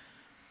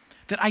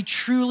that I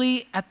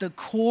truly, at the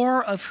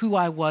core of who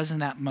I was in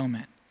that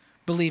moment,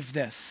 believed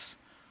this: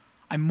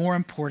 I'm more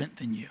important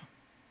than you.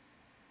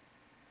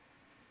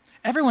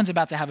 Everyone's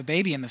about to have a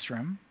baby in this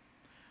room,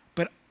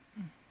 but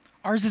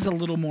ours is a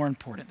little more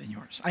important than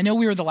yours. I know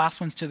we were the last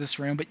ones to this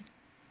room, but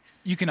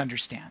you can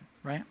understand,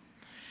 right?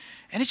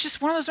 And it's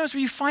just one of those moments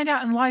where you find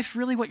out in life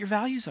really what your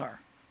values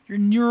are, your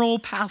neural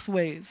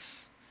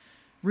pathways,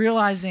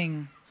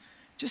 realizing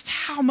just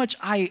how much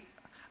I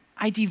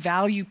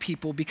devalue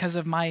people because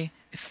of my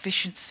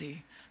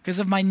efficiency, because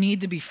of my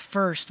need to be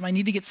first, my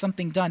need to get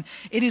something done.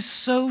 It is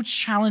so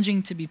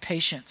challenging to be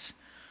patient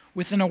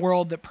within a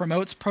world that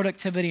promotes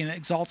productivity and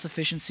exalts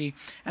efficiency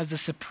as the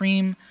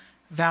supreme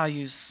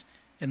values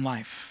in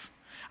life.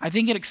 I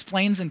think it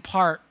explains in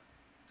part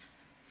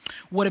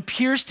what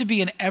appears to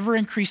be an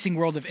ever-increasing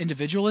world of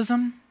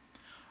individualism,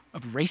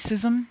 of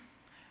racism,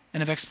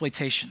 and of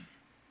exploitation.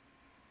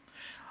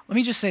 Let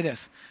me just say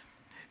this.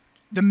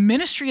 The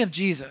ministry of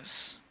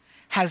Jesus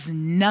has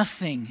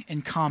nothing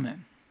in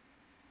common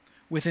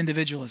with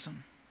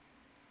individualism,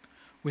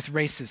 with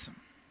racism,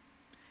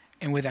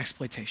 and with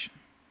exploitation.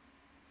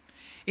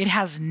 It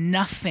has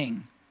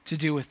nothing to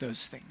do with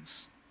those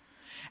things.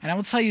 And I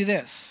will tell you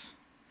this,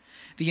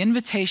 the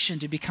invitation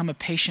to become a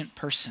patient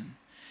person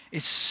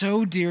is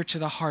so dear to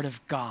the heart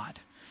of God,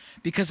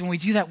 because when we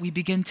do that, we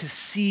begin to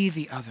see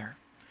the other.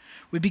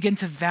 We begin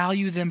to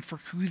value them for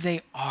who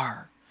they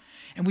are.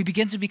 And we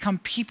begin to become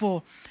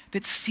people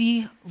that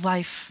see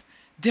life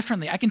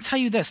differently. I can tell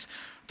you this,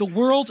 the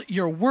world,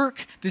 your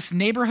work, this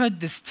neighborhood,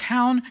 this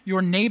town,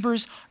 your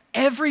neighbors,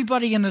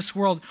 everybody in this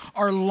world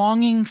are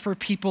longing for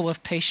people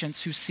of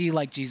patience who see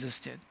like Jesus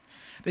did.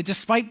 That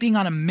despite being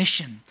on a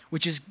mission,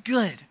 which is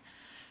good,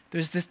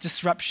 there's this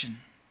disruption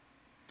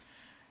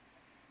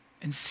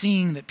and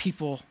seeing that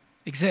people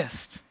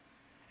exist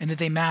and that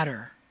they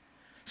matter.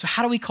 So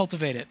how do we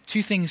cultivate it?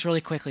 Two things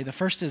really quickly. The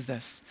first is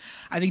this.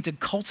 I think to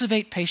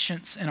cultivate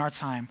patience in our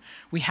time,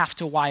 we have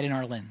to widen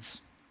our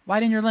lens.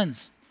 Widen your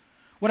lens.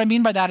 What I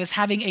mean by that is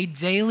having a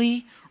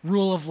daily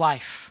rule of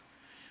life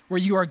where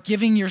you are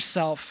giving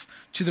yourself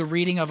to the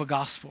reading of a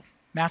gospel.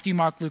 Matthew,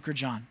 Mark, Luke, or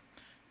John.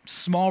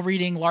 Small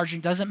reading, large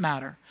reading, doesn't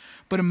matter.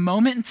 But a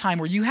moment in time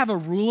where you have a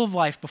rule of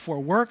life before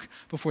work,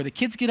 before the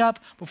kids get up,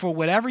 before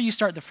whatever you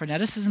start, the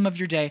freneticism of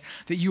your day,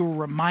 that you are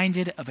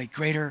reminded of a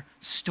greater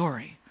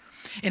story.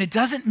 And it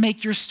doesn't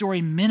make your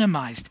story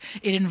minimized.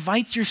 It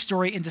invites your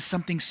story into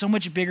something so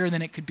much bigger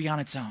than it could be on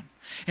its own.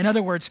 In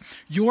other words,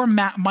 your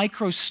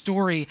micro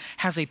story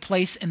has a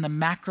place in the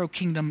macro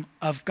kingdom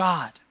of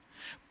God,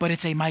 but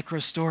it's a micro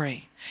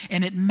story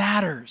and it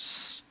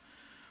matters,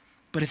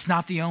 but it's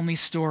not the only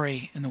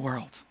story in the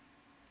world.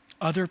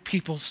 Other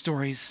people's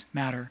stories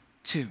matter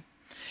too.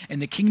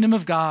 And the kingdom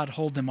of God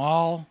hold them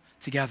all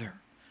together,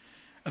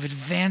 of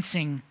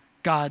advancing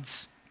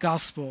God's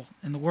gospel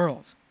in the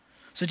world.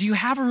 So do you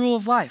have a rule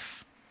of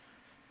life?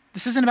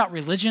 This isn't about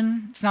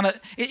religion.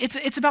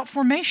 It's about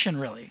formation,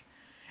 really.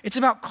 It's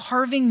about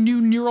carving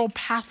new neural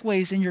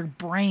pathways in your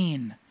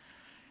brain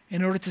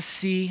in order to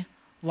see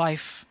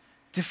life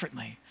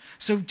differently.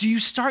 So do you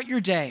start your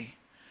day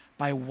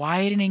by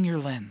widening your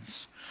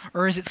lens?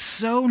 Or is it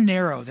so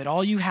narrow that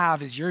all you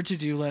have is your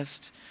to-do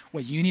list,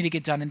 what you need to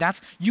get done,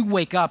 and you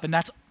wake up and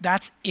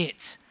that's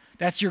it.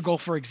 That's your goal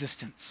for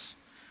existence.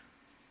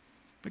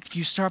 But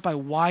you start by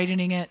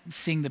widening it and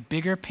seeing the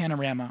bigger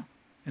panorama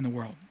in the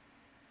world.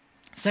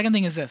 Second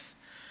thing is this,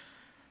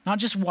 not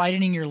just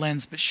widening your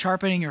lens, but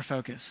sharpening your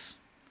focus.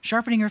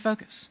 Sharpening your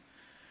focus.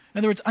 In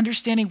other words,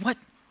 understanding what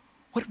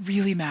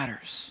really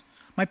matters.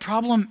 My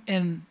problem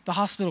in the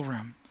hospital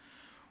room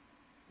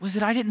was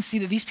that I didn't see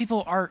that these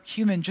people are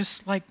human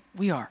just like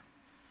we are.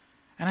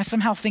 And I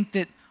somehow think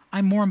that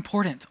I'm more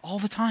important all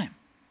the time.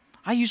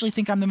 I usually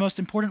think I'm the most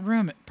important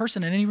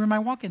person in any room I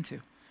walk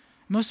into.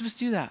 Most of us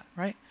do that,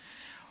 right?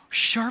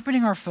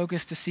 Sharpening our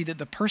focus to see that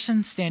the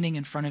person standing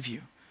in front of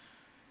you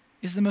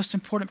is the most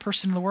important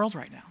person in the world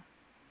right now.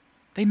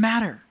 They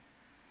matter.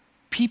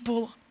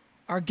 People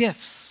are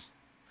gifts.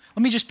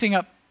 Let me just ping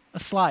up a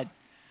slide.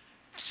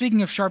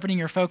 Speaking of sharpening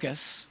your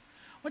focus,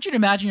 I want you to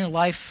imagine your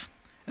life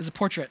as a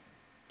portrait.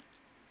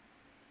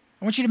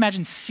 I want you to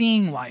imagine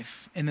seeing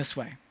life in this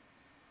way.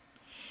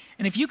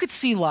 And if you could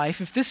see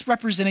life, if this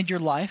represented your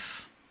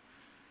life,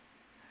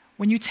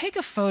 when you take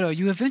a photo,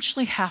 you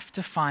eventually have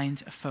to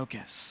find a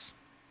focus.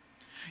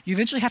 You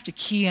eventually have to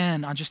key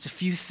in on just a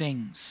few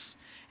things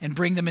and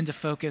bring them into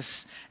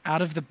focus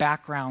out of the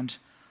background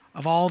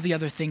of all the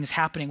other things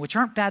happening, which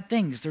aren't bad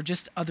things, they're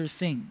just other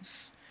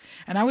things.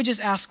 And I would just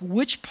ask,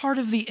 which part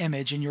of the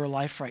image in your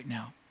life right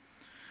now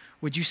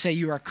would you say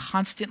you are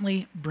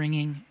constantly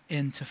bringing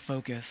into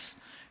focus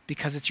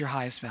because it's your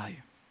highest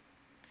value?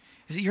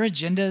 Is it your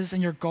agendas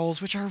and your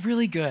goals, which are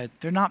really good?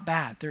 They're not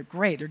bad, they're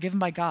great, they're given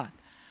by God.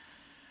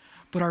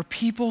 But are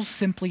people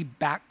simply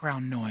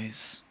background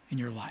noise in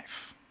your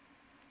life?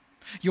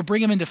 You'll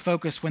bring them into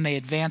focus when they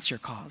advance your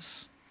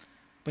cause.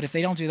 But if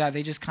they don't do that,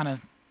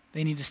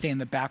 they need to stay in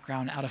the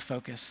background, out of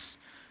focus.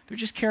 They're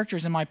just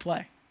characters in my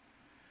play.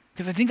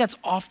 Because I think that's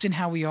often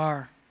how we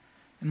are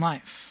in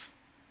life.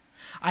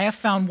 I have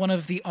found one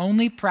of the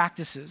only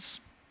practices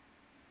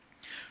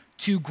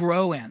to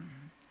grow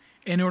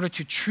in order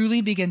to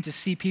truly begin to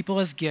see people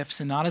as gifts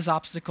and not as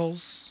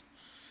obstacles,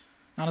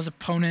 not as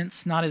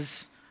opponents, not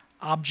as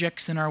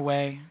objects in our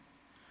way,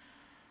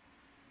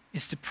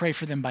 is to pray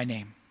for them by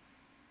name.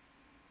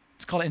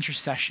 It's called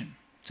intercession.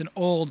 It's an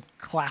old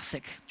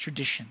classic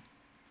tradition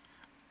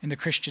in the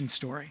Christian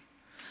story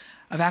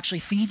of actually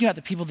thinking about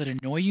the people that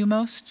annoy you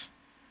most,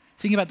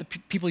 thinking about the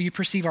people you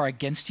perceive are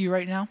against you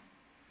right now,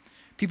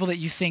 people that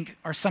you think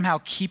are somehow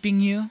keeping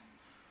you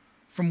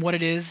from what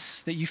it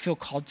is that you feel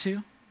called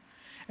to.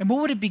 And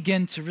what would it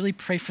begin to really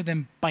pray for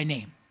them by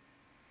name?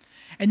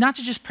 And not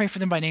to just pray for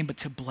them by name, but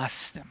to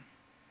bless them.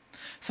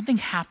 Something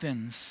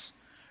happens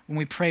when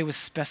we pray with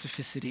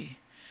specificity.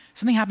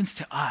 Something happens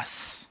to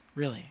us,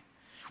 really.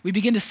 We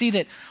begin to see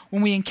that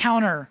when we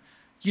encounter,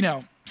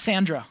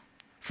 Sandra,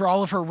 for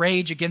all of her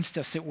rage against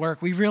us at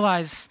work, we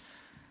realize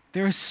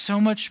there is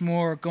so much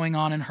more going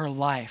on in her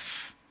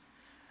life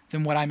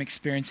than what I'm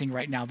experiencing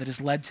right now that has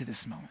led to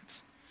this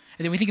moment.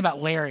 And then we think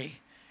about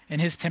Larry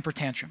and his temper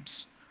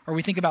tantrums, or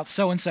we think about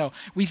so-and-so.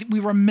 We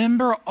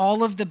remember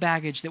all of the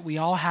baggage that we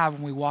all have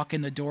when we walk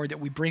in the door that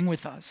we bring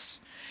with us.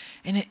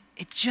 And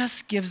it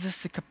just gives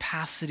us the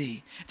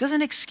capacity. It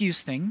doesn't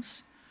excuse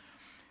things,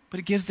 but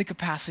it gives the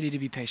capacity to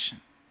be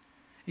patient.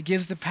 It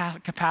gives the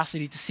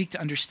capacity to seek to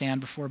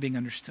understand before being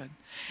understood.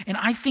 And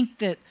I think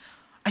that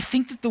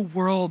the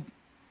world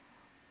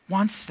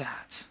wants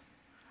that.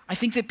 I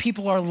think that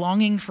people are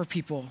longing for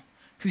people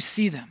who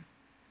see them,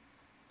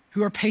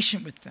 who are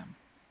patient with them,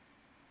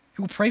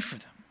 who will pray for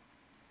them.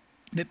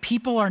 That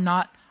people are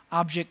not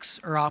objects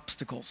or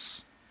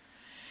obstacles.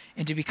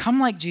 And to become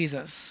like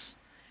Jesus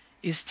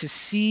is to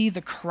see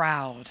the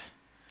crowd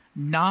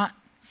not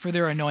for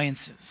their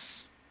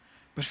annoyances,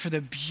 but for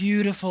the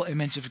beautiful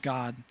image of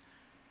God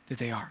that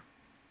they are.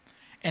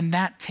 And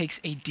that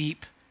takes a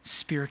deep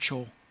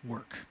spiritual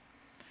work.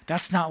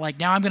 That's not like,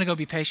 now I'm going to go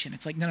be patient.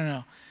 It's like,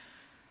 no.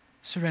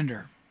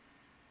 Surrender.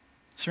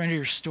 Surrender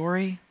your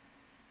story.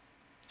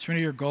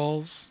 Surrender your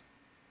goals.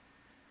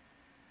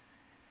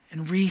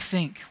 And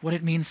rethink what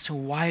it means to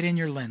widen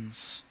your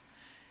lens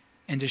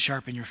and to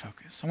sharpen your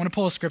focus. I want to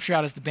pull a scripture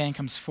out as the band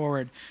comes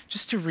forward,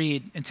 just to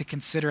read and to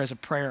consider as a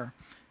prayer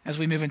as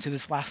we move into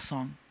this last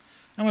song.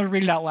 I'm going to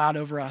read it out loud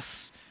over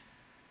us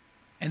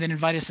and then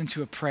invite us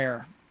into a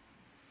prayer.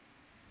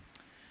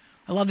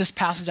 I love this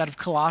passage out of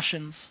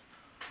Colossians.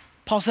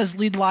 Paul says,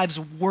 lead lives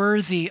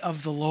worthy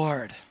of the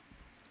Lord.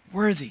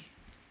 Worthy.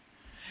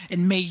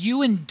 And may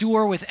you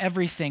endure with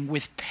everything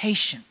with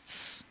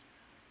patience,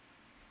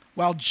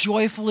 while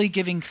joyfully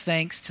giving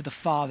thanks to the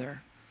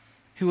Father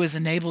who has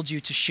enabled you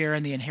to share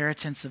in the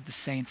inheritance of the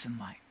saints in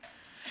light.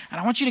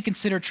 And I want you to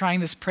consider trying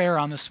this prayer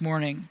on this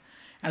morning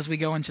as we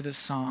go into this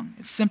song.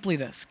 It's simply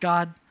this: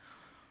 God,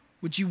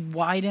 would you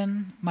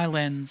widen my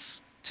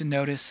lens to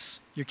notice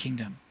your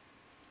kingdom,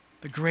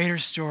 the greater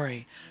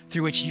story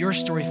through which your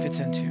story fits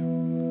into?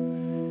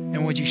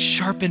 And would you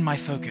sharpen my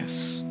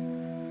focus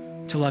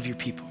to love your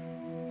people?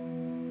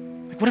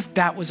 Like, what if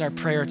that was our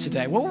prayer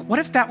today? What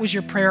if that was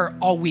your prayer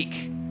all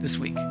week this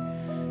week?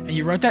 And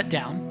you wrote that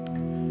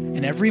down,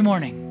 and every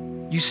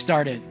morning you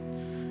started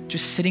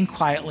just sitting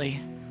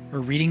quietly or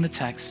reading the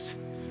text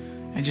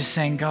and just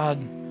saying,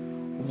 God,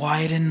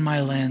 widen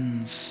my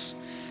lens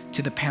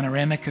to the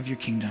panoramic of your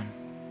kingdom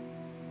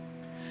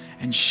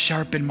and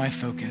sharpen my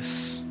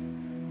focus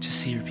to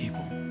see your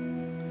people.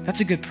 That's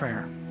a good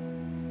prayer.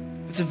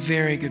 It's a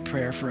very good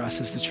prayer for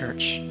us as the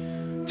church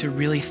to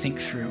really think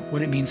through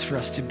what it means for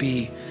us to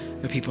be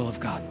the people of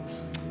God.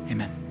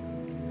 Amen.